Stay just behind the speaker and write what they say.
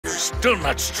Still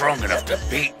not strong enough to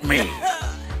beat me.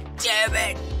 Damn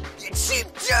it! You cheap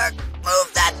jerk!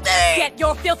 Move that thing! Get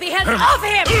your filthy hands off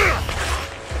him!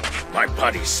 My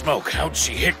body's smoke. How'd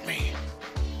she hit me?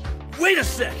 Wait a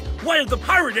sec! Why did the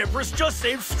Pirate Empress just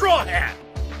save Straw Hat?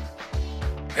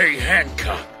 Hey,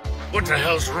 Hancock. What the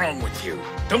hell's wrong with you?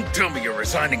 Don't tell me you're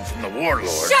resigning from the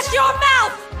Warlords. Shut your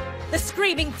mouth! The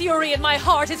screaming fury in my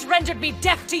heart has rendered me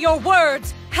deaf to your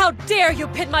words. How dare you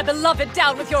pin my beloved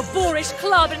down with your boorish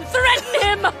club and threaten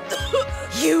him!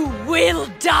 You will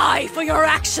die for your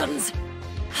actions!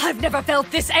 I've never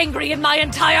felt this angry in my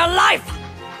entire life!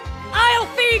 I'll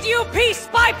feed you piece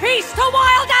by piece to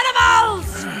wild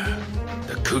animals!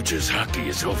 The Cooch's hockey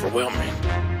is overwhelming.